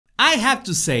I have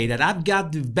to say that I've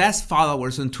got the best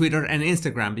followers on Twitter and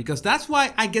Instagram because that's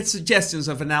why I get suggestions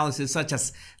of analysis such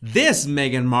as this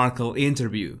Meghan Markle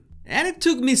interview. And it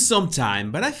took me some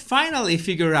time, but I finally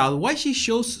figured out why she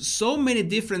shows so many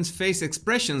different face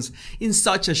expressions in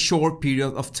such a short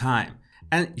period of time.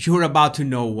 And you're about to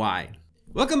know why.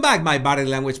 Welcome back, my body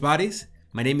language buddies.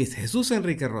 My name is Jesus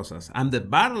Enrique Rosas. I'm the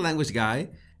body language guy,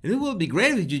 and it will be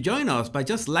great if you join us by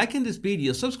just liking this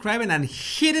video, subscribing, and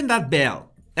hitting that bell.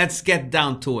 Let's get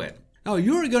down to it. Now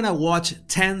you're gonna watch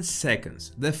 10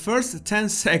 seconds, the first 10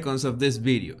 seconds of this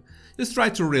video. Just try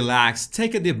to relax,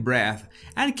 take a deep breath,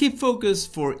 and keep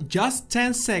focused for just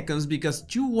 10 seconds because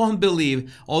you won't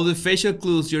believe all the facial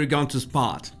clues you're going to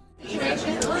spot.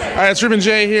 Alright, it's Ruben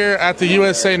J here at the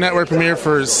USA Network premiere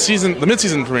for the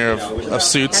mid-season premiere of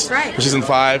Suits. That's right. For season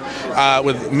 5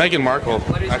 with Meghan Markle.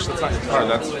 Actually, that's not your card,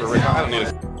 that's for Rick. I don't need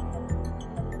it.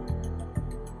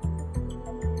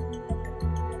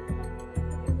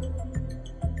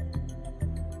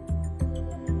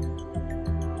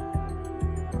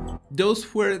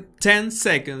 Those were 10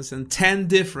 seconds and 10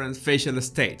 different facial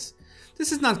states.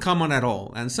 This is not common at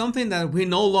all and something that we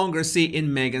no longer see in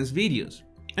Meghan's videos.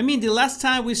 I mean, the last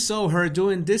time we saw her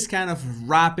doing this kind of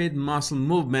rapid muscle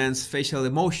movements, facial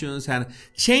emotions, and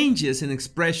changes in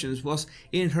expressions was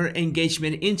in her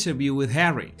engagement interview with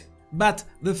Harry. But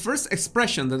the first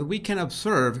expression that we can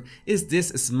observe is this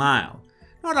smile.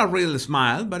 Not a real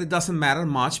smile, but it doesn't matter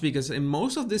much because in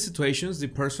most of these situations the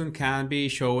person can be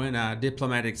showing a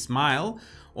diplomatic smile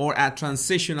or a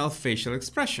transitional facial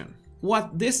expression.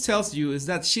 What this tells you is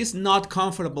that she's not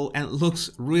comfortable and looks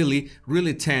really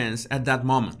tense at that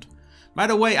moment. By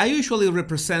the way, I usually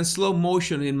represent slow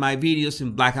motion in my videos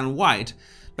in black and white,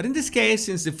 but in this case,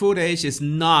 since the footage is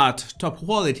not top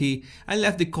quality, I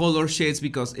left the color shades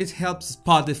because it helps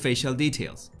spot the facial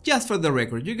details. Just for the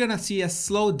record, you're gonna see a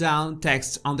slowed down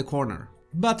text on the corner.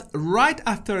 But right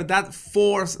after that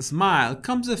forced smile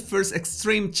comes the first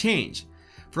extreme change.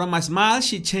 From a smile,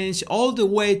 she changed all the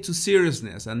way to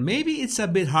seriousness, and maybe it's a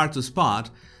bit hard to spot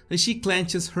that she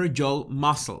clenches her jaw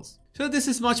muscles. So this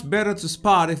is much better to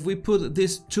spot if we put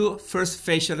these two first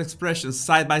facial expressions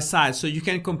side by side so you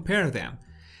can compare them.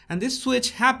 And this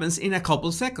switch happens in a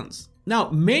couple seconds. Now,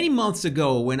 many months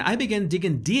ago, when I began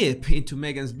digging deep into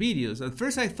Meghan's videos, at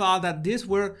first I thought that these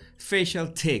were facial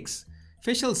tics,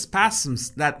 facial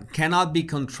spasms that cannot be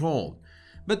controlled.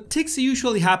 But tics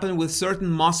usually happen with certain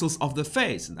muscles of the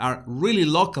face and are really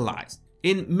localized.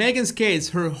 In Meghan's case,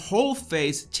 her whole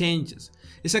face changes.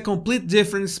 It's a complete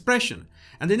different expression.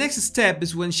 And the next step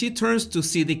is when she turns to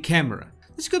see the camera.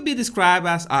 This could be described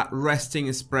as a resting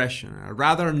expression, a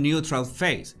rather neutral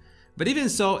face. But even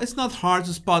so, it's not hard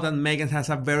to spot that Meghan has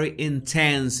a very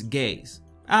intense gaze.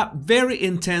 A very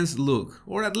intense look,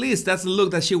 or at least that's the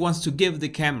look that she wants to give the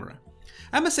camera.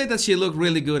 I must say that she looked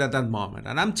really good at that moment,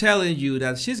 and I'm telling you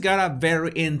that she's got a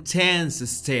very intense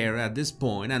stare at this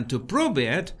point, and to prove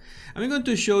it, I'm going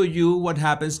to show you what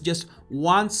happens just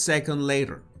 1 second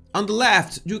later. On the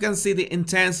left, you can see the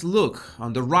intense look.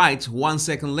 On the right, 1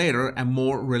 second later, a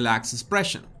more relaxed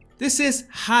expression. This is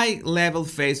high-level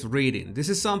face reading. This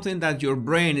is something that your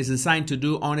brain is designed to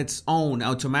do on its own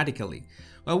automatically.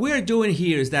 What we're doing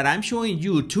here is that I'm showing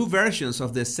you two versions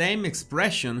of the same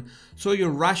expression so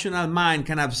your rational mind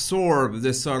can absorb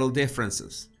the subtle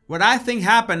differences. What I think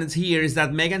happened here is that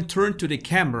Meghan turned to the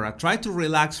camera, tried to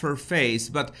relax her face,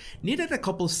 but needed a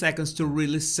couple seconds to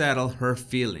really settle her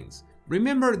feelings.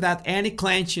 Remember that any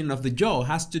clenching of the jaw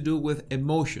has to do with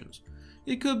emotions.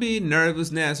 It could be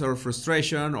nervousness or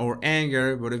frustration or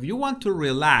anger, but if you want to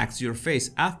relax your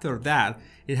face after that,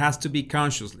 it has to be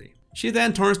consciously. She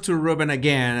then turns to Ruben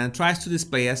again and tries to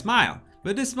display a smile.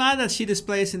 But the smile that she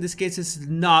displays in this case is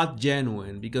not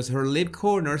genuine because her lip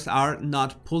corners are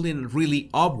not pulling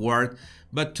really upward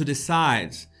but to the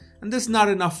sides. And there's not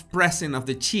enough pressing of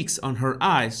the cheeks on her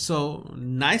eyes, so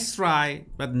nice try,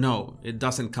 but no, it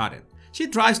doesn't cut it. She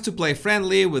tries to play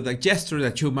friendly with a gesture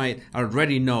that you might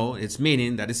already know its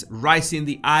meaning, that is raising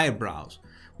the eyebrows.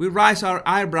 We raise our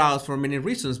eyebrows for many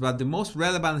reasons, but the most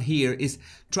relevant here is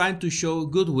trying to show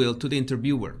goodwill to the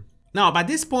interviewer. Now, by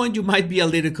this point, you might be a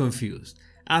little confused,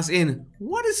 as in,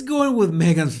 what is going with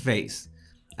Meghan's face?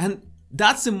 And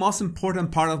that's the most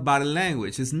important part of body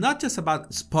language. It's not just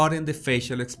about spotting the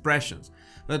facial expressions,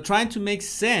 but trying to make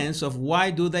sense of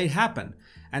why do they happen.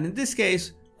 And in this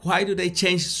case, why do they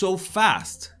change so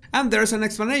fast? And there's an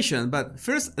explanation, but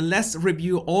first let's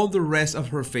review all the rest of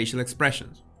her facial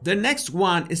expressions. The next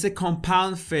one is a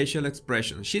compound facial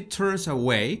expression. She turns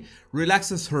away,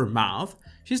 relaxes her mouth.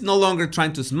 She's no longer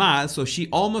trying to smile, so she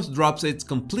almost drops it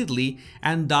completely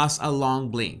and does a long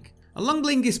blink. A long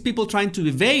blink is people trying to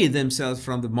evade themselves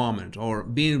from the moment, or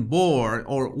being bored,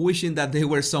 or wishing that they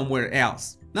were somewhere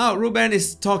else. Now Ruben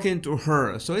is talking to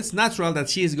her, so it's natural that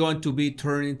she is going to be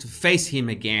turning to face him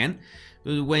again.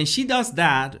 When she does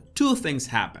that, two things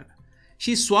happen.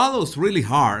 She swallows really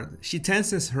hard, she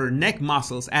tenses her neck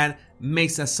muscles and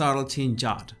makes a subtle chin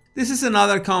jut. This is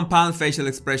another compound facial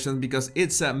expression because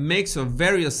it's a mix of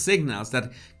various signals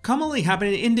that commonly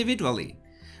happen individually.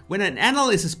 When an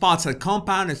analyst spots a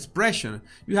compound expression,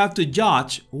 you have to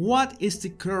judge what is the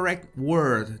correct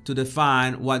word to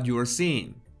define what you are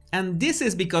seeing. And this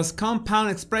is because compound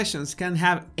expressions can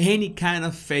have any kind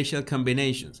of facial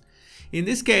combinations. In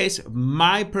this case,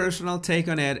 my personal take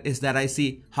on it is that I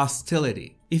see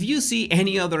hostility. If you see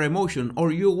any other emotion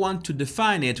or you want to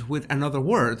define it with another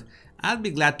word, I'd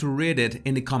be glad to read it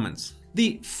in the comments.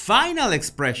 The final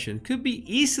expression could be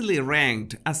easily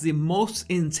ranked as the most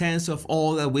intense of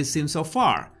all that we've seen so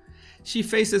far. She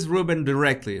faces Ruben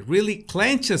directly, really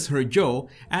clenches her jaw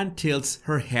and tilts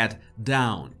her head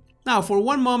down. Now for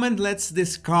one moment, let's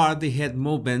discard the head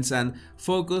movements and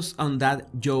focus on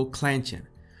that jaw clenching.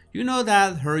 You know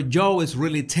that her jaw is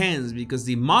really tense because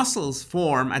the muscles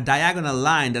form a diagonal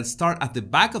line that start at the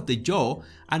back of the jaw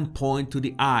and point to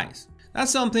the eyes.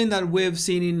 That's something that we've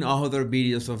seen in other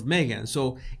videos of Meghan,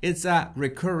 so it's a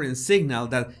recurring signal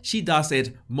that she does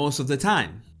it most of the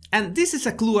time. And this is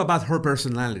a clue about her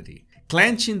personality.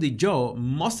 Clenching the jaw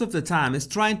most of the time is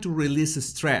trying to release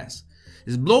stress.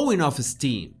 It's blowing off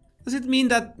steam. Does it mean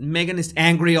that Meghan is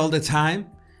angry all the time?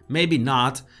 Maybe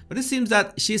not, but it seems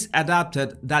that she's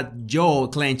adopted that jaw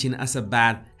clenching as a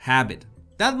bad habit.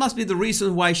 That must be the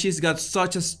reason why she's got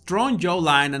such a strong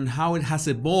jawline and how it has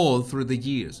evolved through the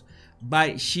years,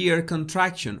 by sheer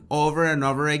contraction over and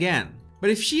over again. But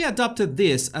if she adopted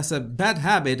this as a bad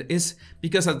habit, it's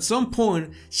because at some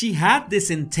point she had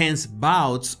these intense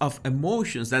bouts of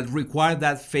emotions that require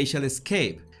that facial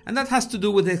escape. And that has to do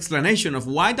with the explanation of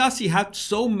why does she have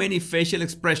so many facial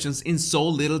expressions in so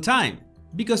little time.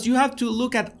 Because you have to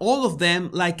look at all of them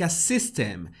like a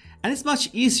system, and it's much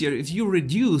easier if you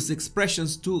reduce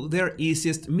expressions to their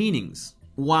easiest meanings.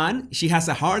 1. She has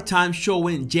a hard time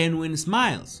showing genuine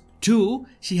smiles. 2.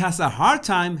 She has a hard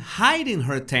time hiding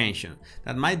her tension.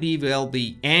 That might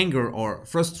be anger or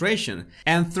frustration.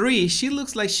 And 3. She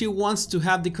looks like she wants to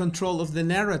have the control of the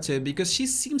narrative because she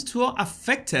seems too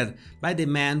affected by the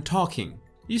man talking.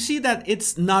 You see that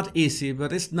it's not easy,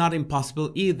 but it's not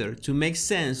impossible either to make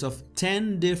sense of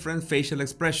 10 different facial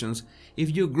expressions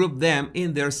if you group them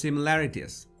in their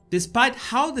similarities. Despite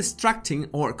how distracting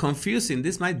or confusing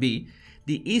this might be,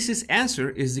 the easiest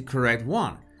answer is the correct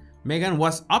one. Meghan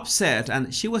was upset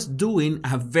and she was doing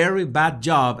a very bad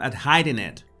job at hiding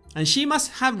it. And she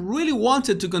must have really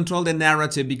wanted to control the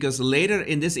narrative because later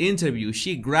in this interview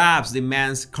she grabs the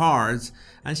man's cards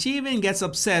and she even gets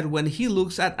upset when he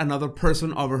looks at another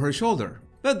person over her shoulder.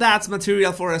 But that's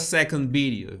material for a second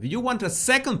video. If you want a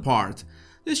second part,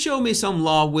 just show me some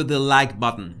love with the like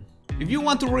button. If you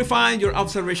want to refine your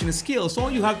observation skills,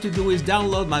 all you have to do is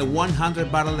download my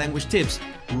 100 body language tips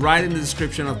right in the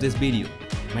description of this video.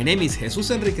 My name is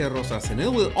Jesus Enrique Rosas and it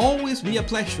will always be a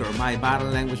pleasure, my body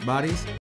language buddies.